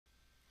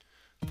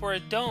For a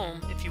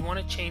dome, if you want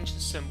to change the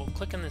symbol,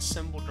 click on the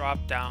symbol drop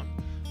down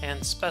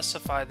and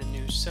specify the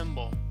new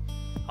symbol.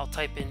 I'll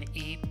type in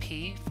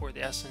EP for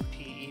the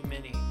S&P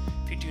E-mini.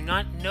 If you do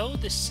not know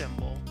this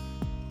symbol,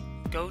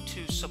 go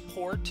to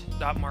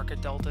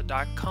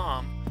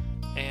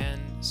support.marketdelta.com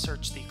and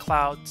search the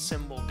Cloud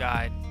Symbol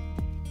Guide.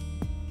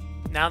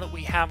 Now that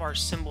we have our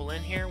symbol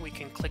in here, we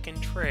can click and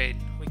trade.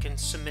 We can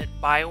submit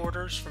buy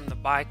orders from the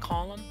buy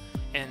column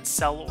and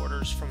sell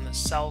orders from the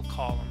sell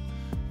column.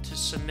 To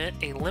submit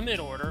a limit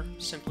order,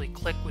 simply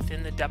click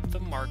within the depth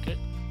of market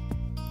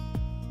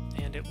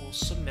and it will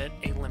submit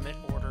a limit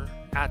order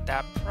at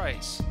that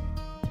price.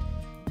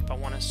 If I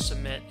want to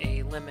submit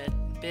a limit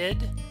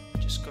bid,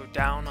 just go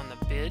down on the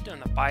bid on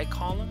the buy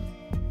column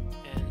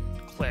and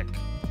click.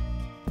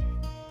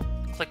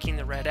 Clicking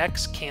the red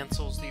X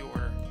cancels the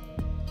order.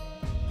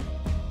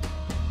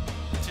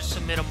 To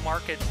submit a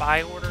market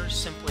buy order,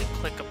 simply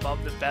click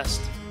above the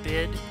best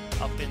bid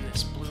up in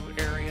this blue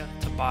area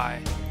to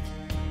buy.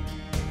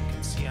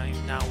 See, I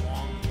am now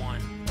long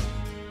 1.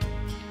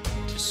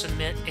 To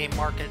submit a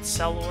market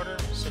sell order,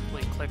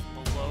 simply click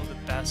below the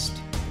best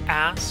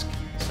ask,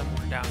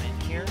 somewhere down in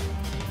here.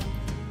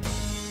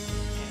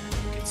 And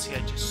you can see I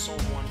just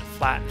sold one to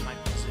flatten my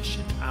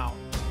position out.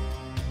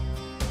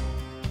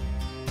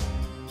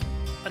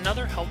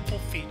 Another helpful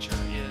feature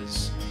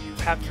is you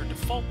have your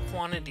default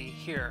quantity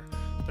here,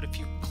 but if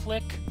you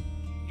click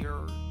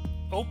your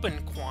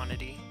open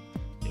quantity,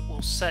 it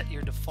will set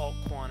your default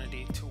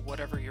quantity to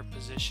whatever your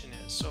position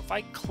is. So if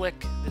I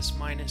click this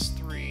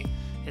 -3,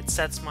 it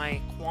sets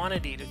my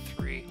quantity to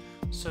 3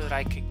 so that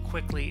I could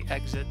quickly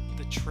exit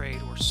the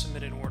trade or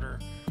submit an order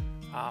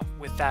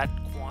with that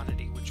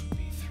quantity, which would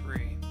be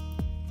 3.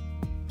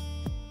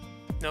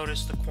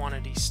 Notice the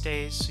quantity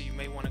stays, so you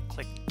may want to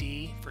click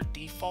D for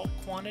default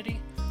quantity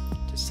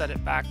to set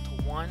it back to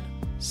 1.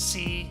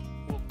 C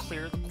will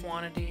clear the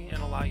quantity and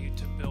allow you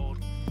to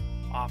build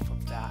off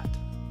of that.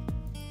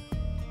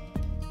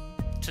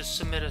 To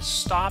submit a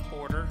stop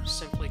order,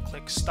 simply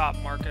click stop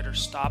market or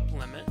stop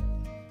limit.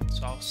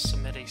 So I'll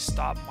submit a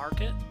stop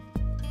market.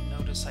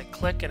 Notice I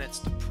click and it's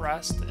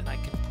depressed, and I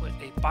can put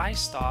a buy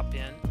stop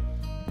in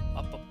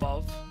up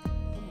above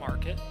the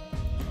market.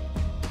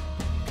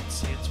 You can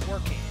see it's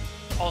working.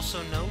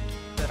 Also note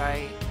that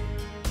I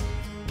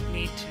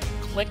need to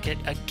click it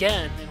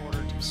again in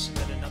order to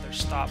submit another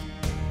stop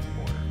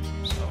order.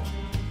 So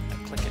I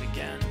click it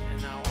again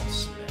and now I'll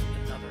submit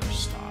another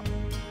stop.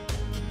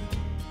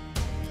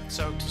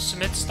 So to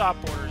submit stop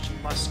orders, you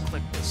must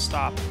click the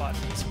stop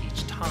buttons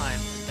each time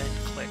and then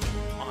click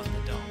on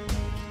the dome.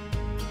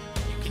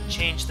 You can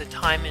change the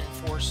time in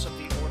force of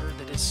the order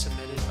that is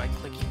submitted by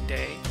clicking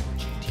day or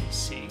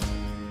GTC.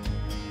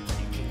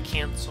 You can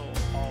cancel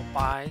all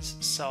buys,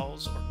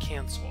 sells, or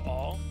cancel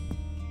all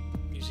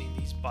using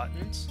these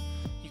buttons.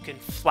 You can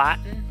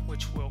flatten,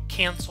 which will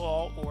cancel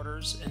all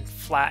orders and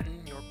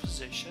flatten your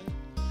position.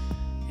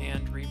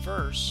 And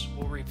reverse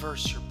will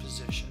reverse your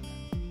position.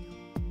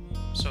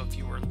 So if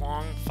you were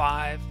long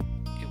 5,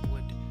 it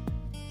would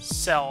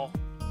sell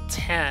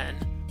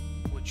 10,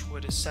 which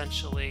would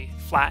essentially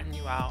flatten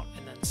you out,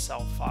 and then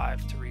sell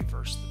 5 to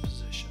reverse the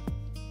position.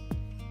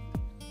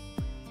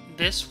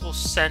 This will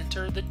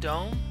center the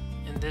dome,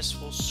 and this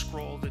will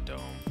scroll the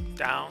dome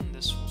down.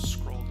 This will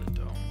scroll the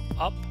dome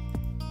up.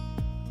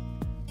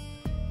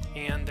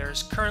 And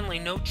there's currently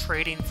no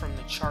trading from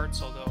the charts,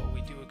 although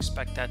we do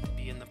expect that to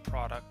be in the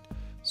product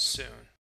soon.